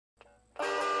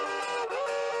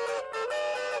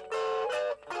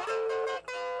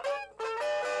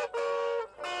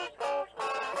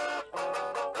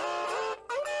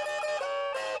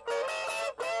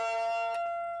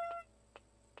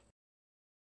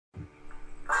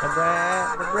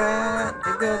The bread,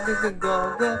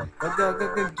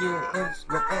 gets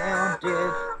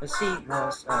grounded. The seat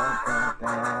was of the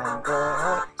bad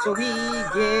boy, so he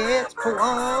gets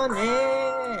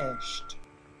punished.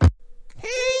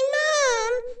 Hey,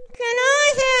 Mom, can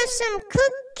I have some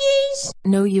cookies?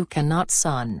 No, you cannot,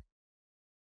 son.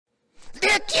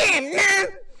 Look here, Mom.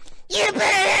 You better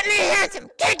let me have some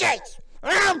cookies,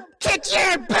 or I'll kick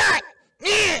your butt.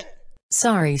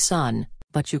 Sorry, son,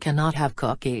 but you cannot have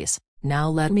cookies. Now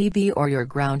let me be or you're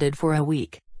grounded for a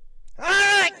week. All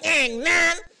right then,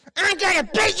 Mom. I'm gonna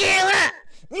beat you up.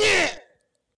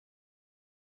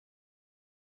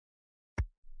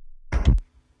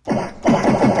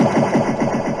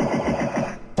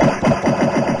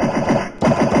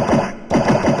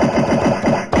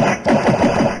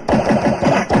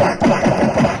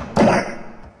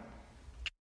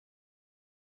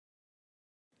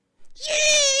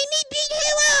 Yay, me beat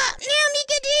you up! Now me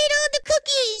get to eat all the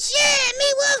cookies! Yeah, me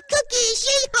love cookies!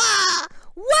 Yeehaw!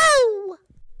 Whoa!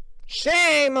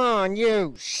 Shame on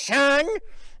you, son!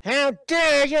 How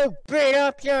dare you beat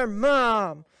up your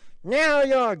mom! Now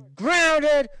you're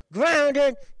grounded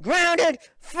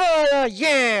for a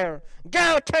year!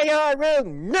 Go to your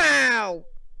room now!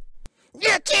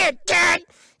 Look here, Dad!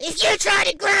 If you try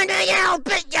to ground me, I'll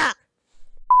beat ya!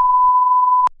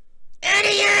 Out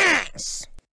of your ass!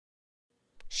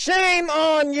 Shame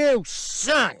on you,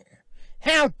 son!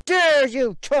 How dare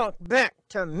you talk back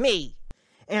to me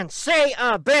and say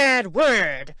a bad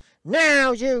word!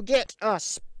 Now you get a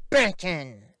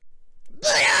spanking! But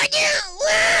I don't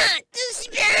want the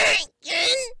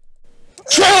spanking!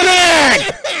 Children!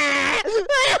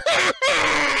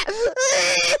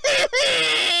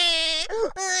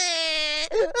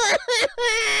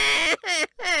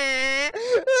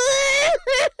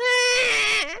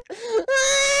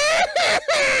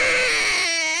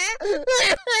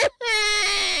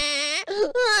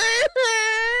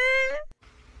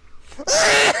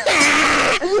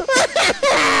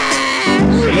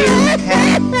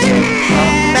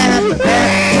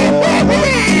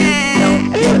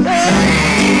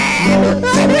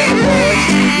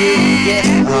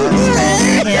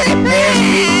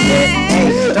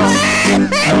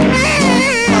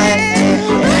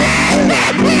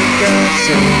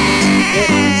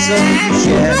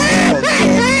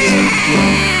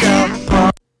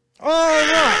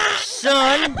 Alright,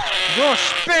 son, your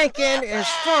spanking is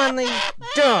finally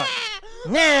done.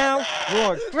 Now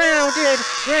you're grounded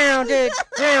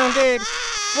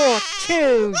for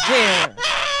 2 years.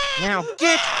 Now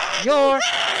get your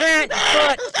fat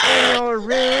butt in your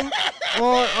room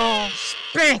or I'll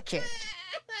spank it.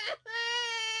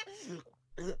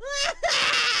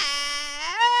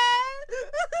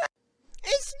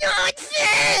 It's not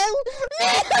fair! Me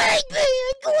like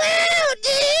being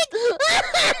grounded!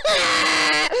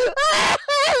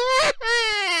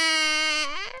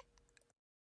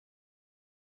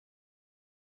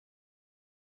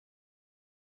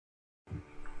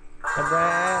 The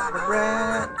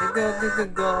bread,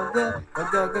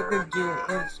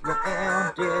 gets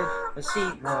grounded. The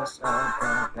seat was of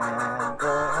the bad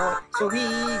boy, so he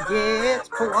gets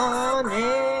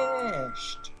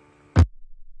punished.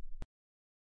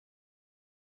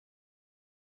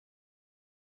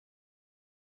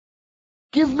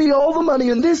 Give me all the money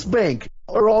in this bank,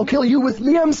 or I'll kill you with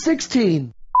me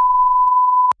M16.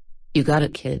 You got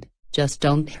it, kid. Just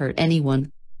don't hurt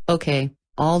anyone. Okay,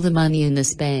 all the money in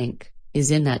this bank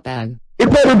is in that bag. It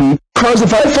better be, cause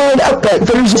if I find out that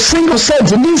there's a single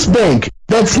cent in this bank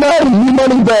that's not in the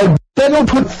money bag, then I'll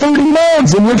put 30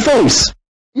 knives in your face.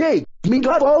 Yay, me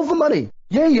got all the money.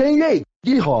 Yay,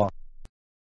 yeehaw.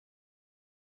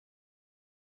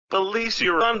 Police,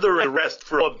 you're under arrest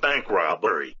for a bank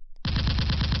robbery.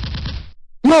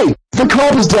 Yay, the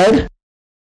cop is dead.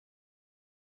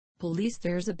 Police,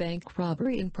 there's a bank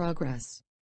robbery in progress.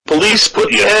 Police,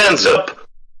 put your hands up.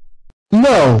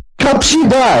 No, cops, you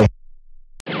die.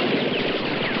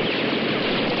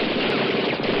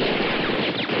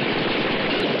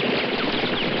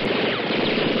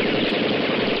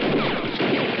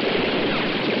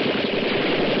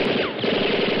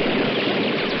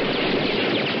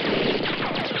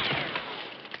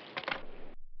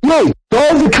 Yay,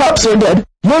 all the cops are dead.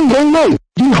 Yay,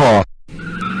 yeehaw.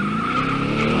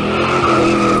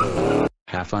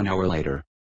 Half an hour later.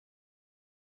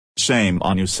 Shame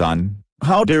on you, son.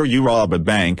 How dare you rob a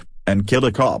bank and kill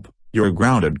a cop? You're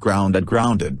grounded,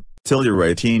 till you're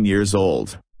 18 years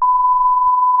old.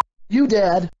 You,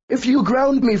 Dad, if you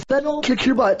ground me, then I'll kick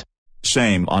your butt.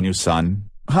 Shame on you, son.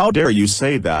 How dare you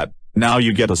say that? Now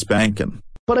you get a spanking.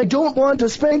 But I don't want a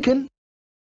spanking.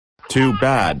 Too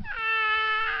bad.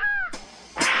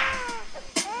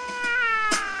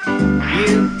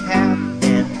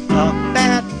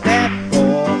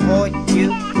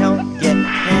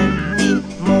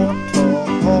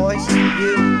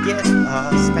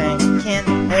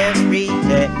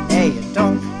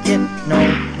 don't get no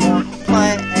more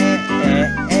play.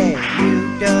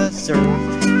 You deserve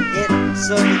it,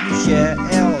 so you shall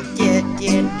get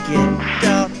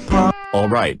up.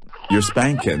 Alright, your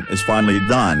spanking is finally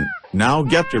done. Now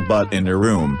get your butt in your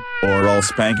room, or I'll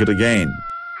spank it again.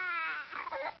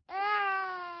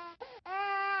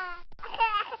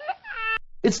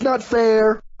 It's not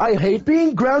fair. I hate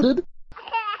being grounded.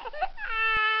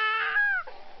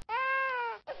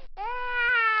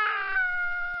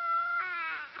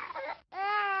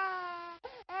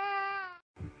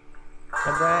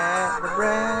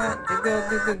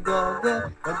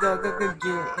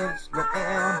 Gets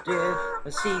grounded,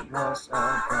 but he was a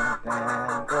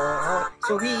bad boy,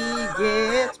 so he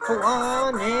gets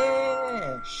punished.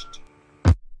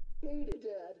 Hey,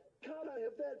 Dad. Can't I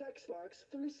have that Xbox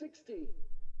 360?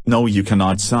 No, you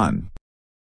cannot, son.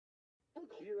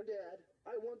 Look here, Dad.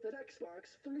 I want that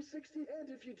Xbox 360, and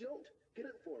if you don't, get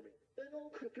it for me. Then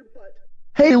I'll kick your butt.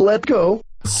 Hey, let go.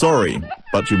 Sorry,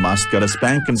 but you must get a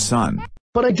spanking, son.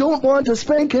 But I don't want a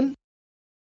spanking.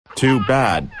 Too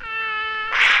bad.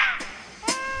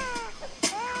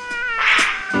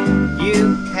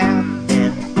 You have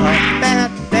been a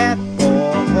bad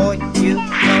boy. You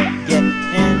don't get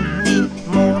any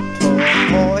more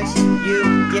toys.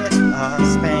 You get a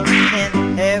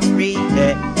spanking every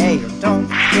day. You don't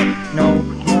get no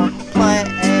more play.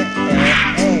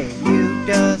 You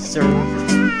deserve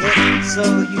it, so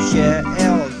you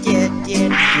shall get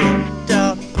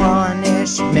a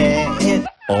punishment.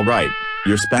 Alright,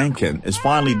 your spanking is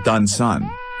finally done, son.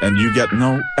 And you get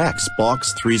no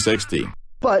Xbox 360.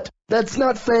 But that's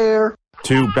not fair.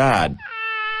 Too bad.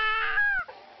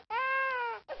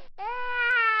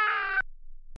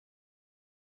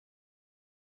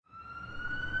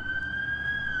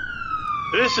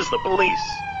 This is the police.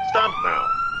 Stop now.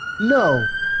 No.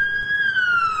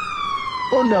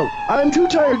 Oh no, I'm too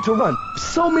tired to run.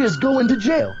 So me is going to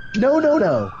jail. No.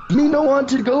 Me no want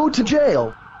to go to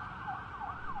jail.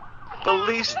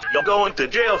 Police, you're going to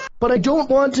jail. But I don't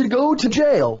want to go to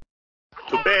jail.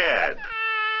 Too bad.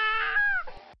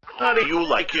 How do you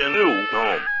like your new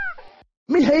home?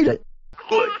 Me hate it.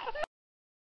 Good.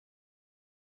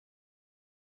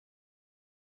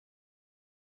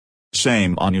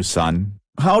 Shame on you, son.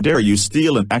 How dare you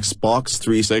steal an Xbox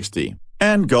 360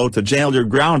 and go to jail? You're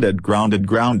grounded,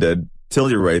 till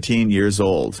you're 18 years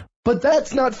old. But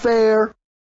that's not fair.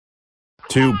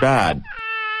 Too bad.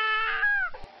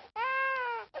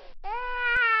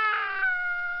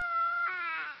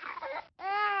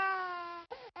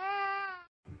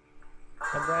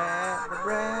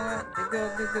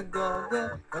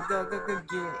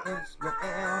 Gets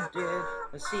grounded,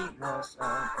 but he was a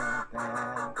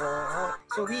bad boy,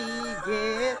 so he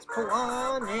gets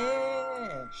punished.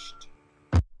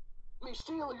 Me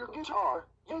steal your guitar.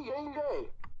 Yay.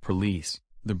 Police,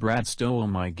 the brat stole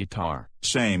my guitar.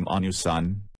 Shame on you,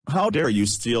 son. How dare you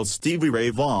steal Stevie Ray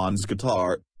Vaughan's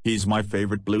guitar? He's my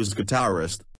favorite blues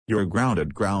guitarist. You're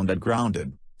grounded,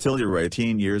 till you're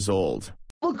 18 years old.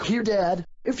 Look here, Dad.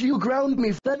 If you ground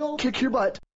me, then I'll kick your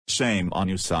butt. Shame on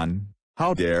you, son.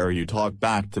 How dare you talk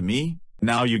back to me?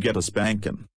 Now you get a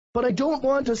spanking. But I don't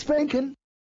want a spanking.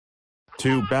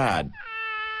 Too bad.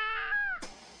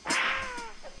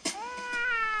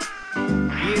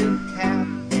 You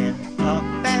have been a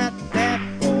bad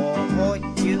boy.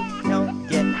 You don't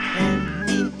get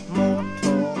any more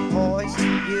toys.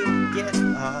 You get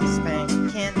a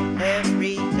spanking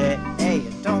every day.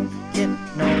 You don't get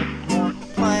no more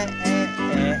play.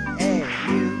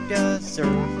 You deserve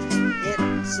it,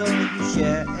 so you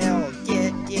shall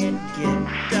get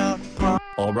up.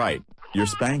 Alright, your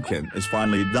spanking is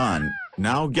finally done.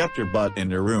 Now get your butt in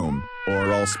your room,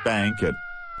 or I'll spank it.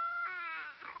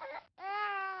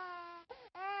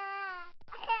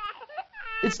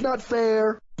 It's not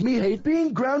fair. Me hate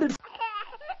being grounded.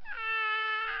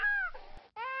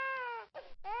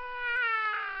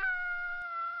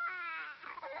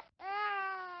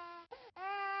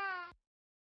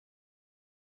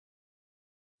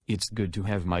 It's good to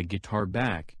have my guitar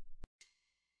back.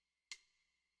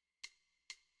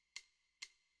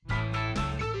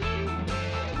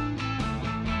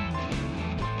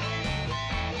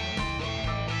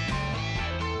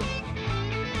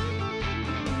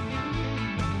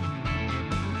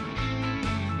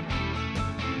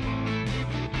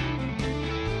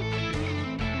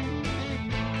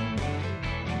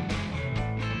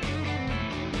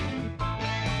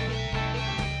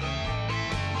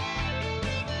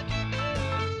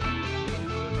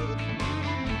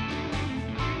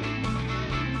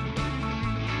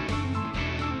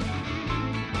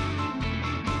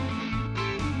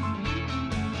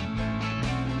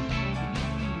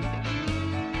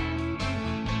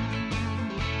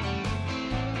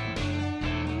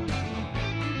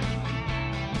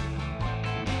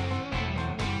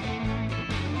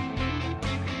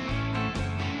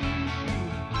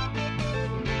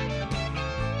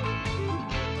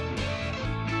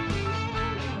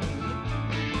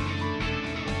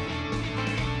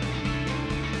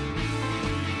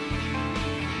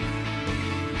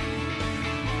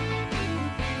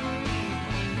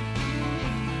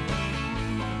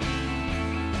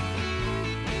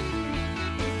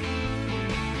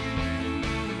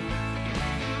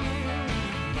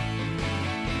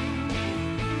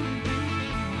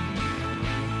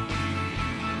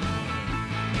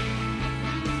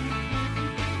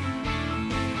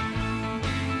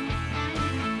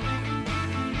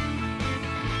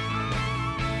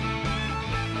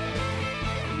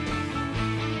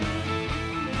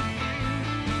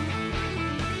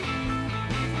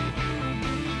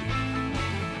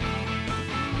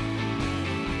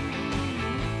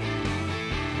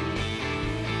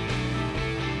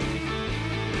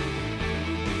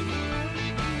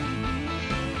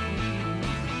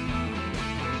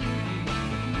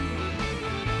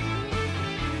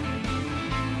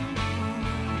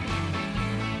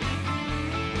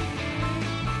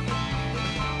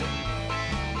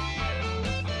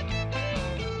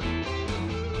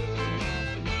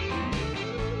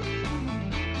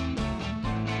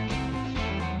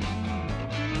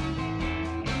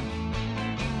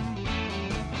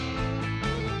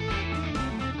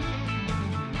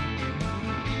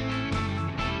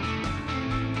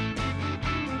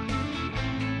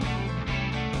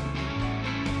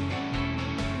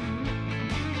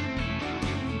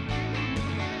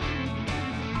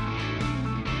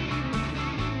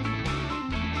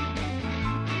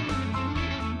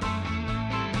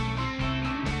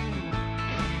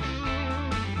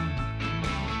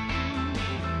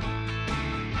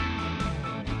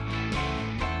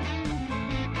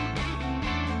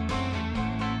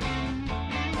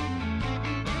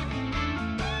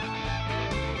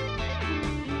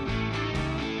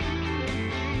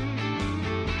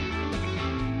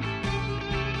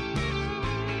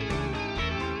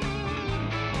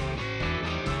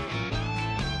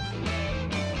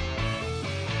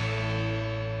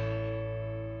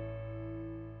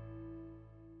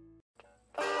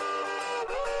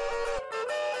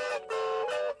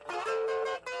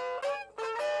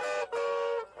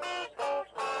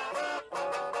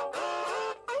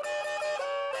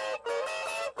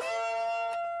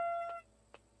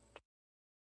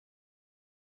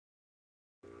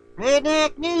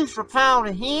 Redneck News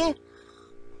reporter here.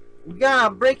 We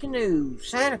got breaking news.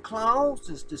 Santa Claus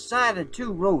has decided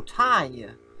to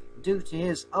retire due to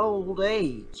his old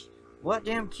age. What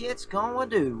them kids gonna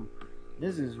do?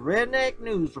 This is Redneck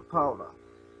News reporter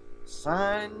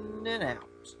signing out.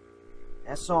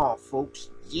 That's all, folks.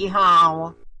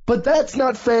 Yeehaw. But that's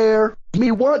not fair.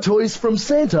 Me want toys from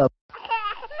Santa.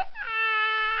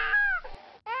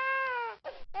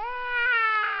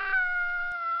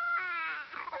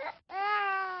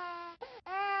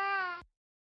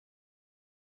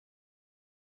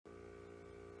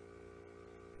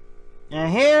 Now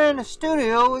here in the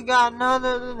studio we got none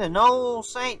other than old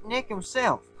Saint Nick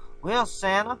himself. Well,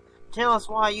 Santa, tell us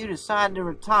why you decided to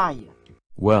retire.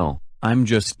 Well, I'm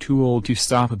just too old to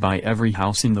stop by every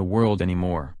house in the world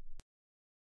anymore.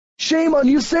 Shame on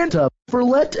you, Santa, for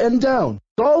letting down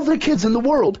all the kids in the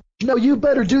world. Now you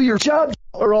better do your job,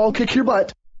 or I'll kick your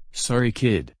butt. Sorry,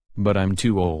 kid, but I'm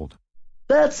too old.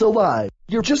 That's a lie.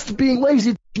 You're just being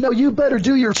lazy. Now you better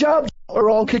do your job,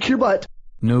 or I'll kick your butt.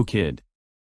 No, kid.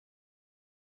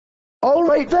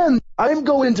 Alright then, I'm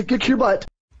going to kick your butt.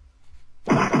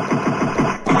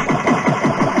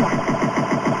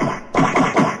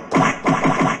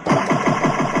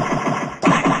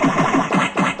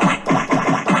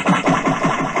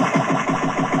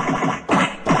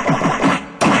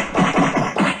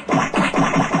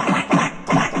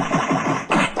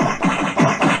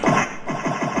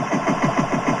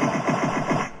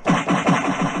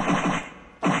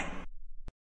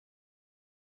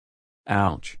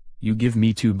 Ouch, you give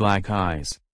me two black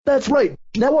eyes. That's right.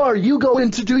 Now are you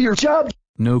going to do your job?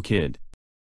 No, kid.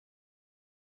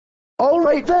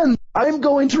 Alright then, I'm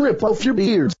going to rip off your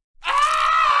ears.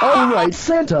 Alright,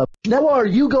 Santa, now are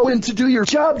you going to do your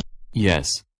job?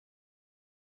 Yes.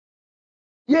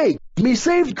 Yay, me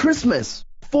saved Christmas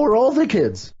for all the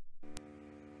kids.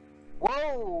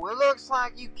 Whoa, it looks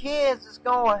like you kids is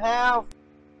gonna have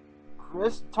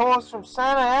toys from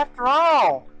Santa after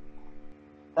all.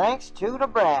 Thanks to the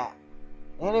brat.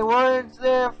 Any words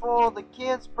there for the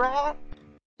kids, brat?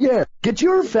 Yeah, get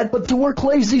your fat butt to work,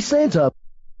 lazy Santa.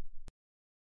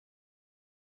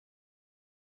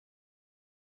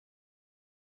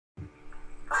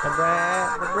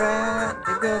 The brat,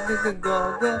 gets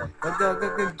grounded, but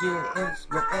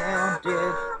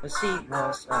he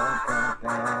was a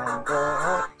bad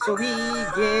boy, so he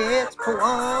gets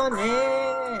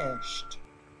punished.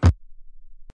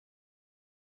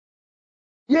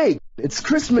 Yay, it's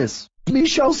Christmas. Me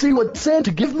shall see what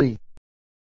Santa give me.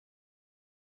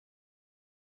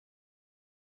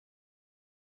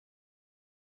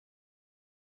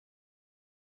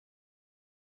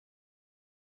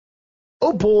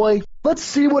 Oh boy, let's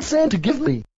see what Santa give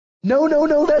me. No,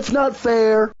 that's not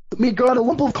fair. Me got a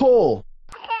lump of coal.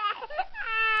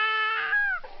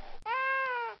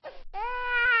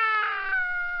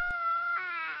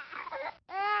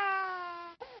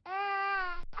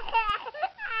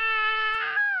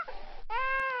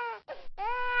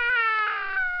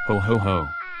 Ho ho ho.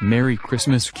 Merry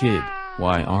Christmas, kid.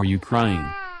 Why are you crying?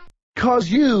 'Cause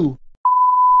you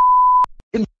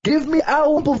give me a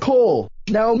lump of coal.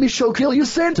 Now me shall kill you,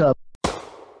 Santa.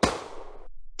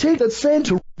 Take that,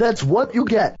 Santa. That's what you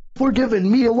get for giving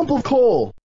me a lump of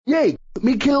coal. Yay,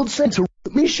 me killed Santa.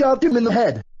 Me shot him in the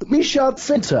head. Me shot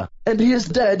Santa, and he is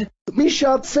dead. Me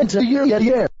shot Santa,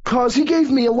 yeah, 'cause he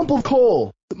gave me a lump of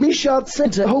coal. Me shot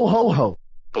Santa, ho ho ho.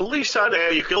 Police saw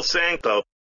that you killed Santa.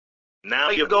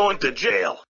 Now you're going to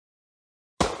jail.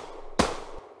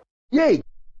 Yay.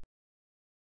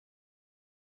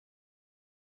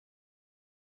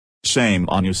 Shame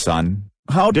on you, son.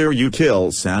 How dare you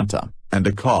kill Santa and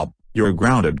a cop? You're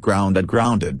grounded,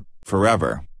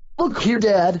 forever. Look here,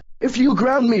 Dad. If you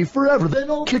ground me forever,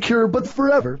 then I'll kick your butt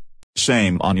forever.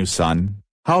 Shame on you, son.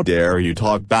 How dare you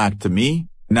talk back to me?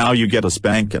 Now you get a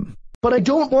spanking. But I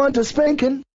don't want a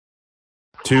spanking.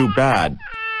 Too bad.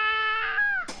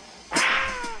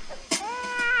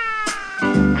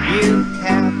 You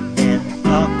have been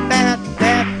a bad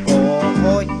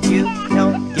boy. You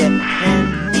don't get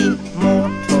any more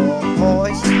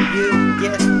toys. You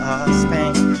get a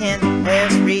spanking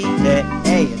every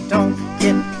day. You don't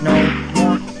get no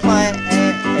more play.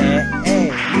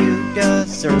 You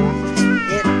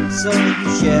deserve it, so you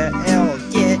shall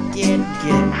get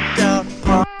the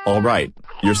part. Alright,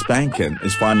 your spanking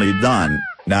is finally done.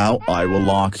 Now I will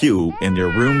lock you in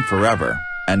your room forever,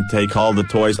 and take all the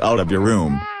toys out of your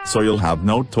room, so you'll have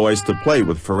no toys to play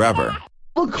with forever.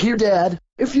 Look here, Dad.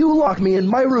 If you lock me in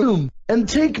my room and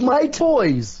take my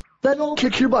toys, then I'll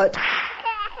kick your butt.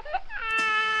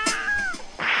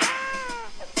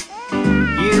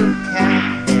 You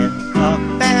have been a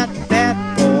bad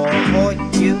boy.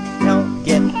 You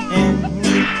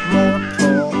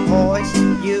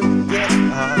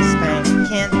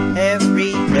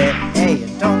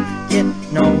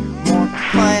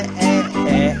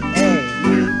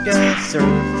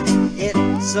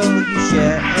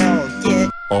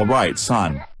Alright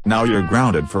son, now you're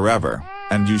grounded forever,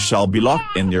 and you shall be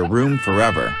locked in your room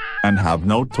forever, and have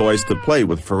no toys to play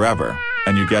with forever,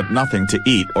 and you get nothing to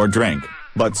eat or drink,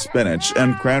 but spinach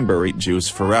and cranberry juice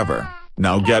forever.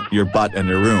 Now get your butt in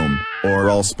your room, or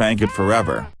I'll spank it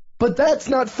forever. But that's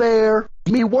not fair.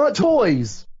 Me want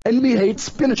toys, and me hate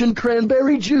spinach and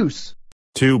cranberry juice.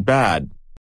 Too bad.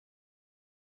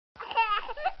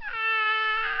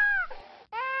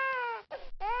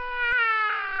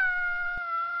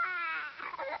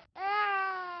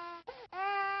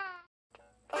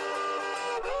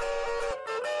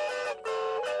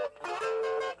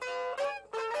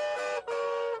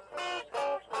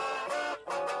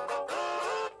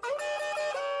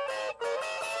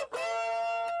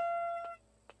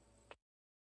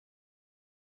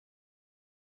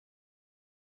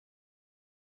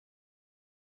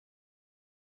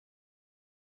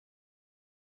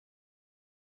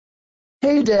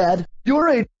 Hey Dad, you're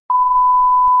a—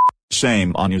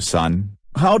 Shame on you son.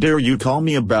 How dare you call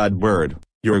me a bad word.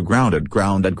 You're grounded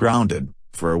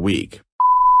for a week.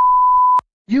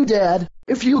 You Dad,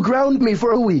 if you ground me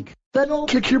for a week, then I'll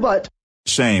kick your butt.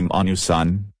 Shame on you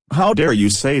son. How dare you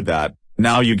say that.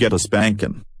 Now you get a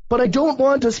spanking. But I don't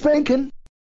want a spanking.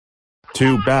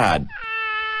 Too bad.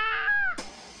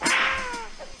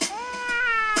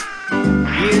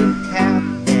 You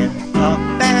have been a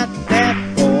bad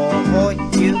boy.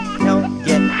 You don't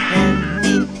get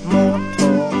any more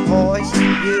toys.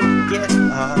 You get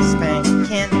a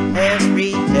spanking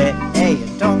every day.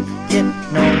 You don't get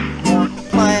no more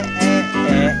play.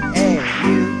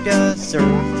 You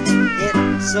deserve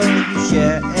it, so you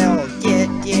shall get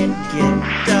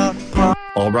the pop.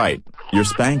 Alright, your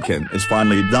spanking is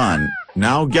finally done.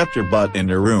 Now get your butt in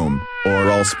your room, or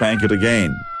I'll spank it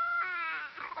again.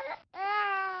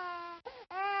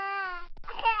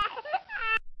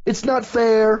 It's not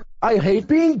fair. I hate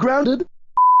being grounded.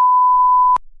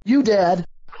 You Dad.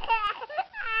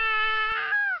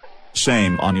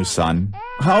 Shame on you son.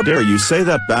 How dare you say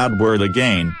that bad word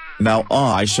again. Now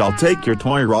I shall take your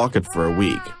toy rocket for a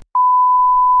week.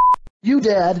 You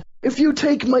Dad, if you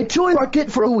take my toy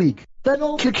rocket for a week, then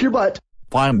I'll kick your butt.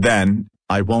 Fine then,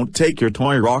 I won't take your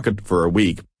toy rocket for a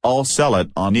week. I'll sell it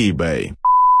on eBay.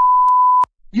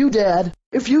 You Dad,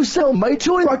 if you sell my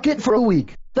toy rocket for a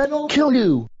week, then I'll kill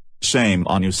you. Shame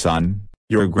on you son.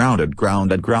 You're grounded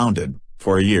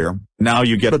for a year. Now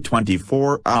you get a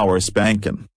 24-hour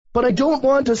spanking. But I don't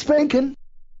want a spanking.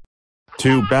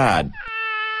 Too bad.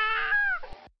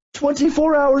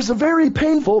 24 hours of very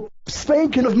painful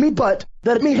spanking of me butt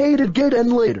that me hated again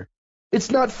later.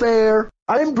 It's not fair.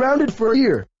 I'm grounded for a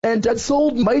year, and Dad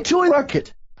sold my toy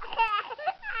rocket.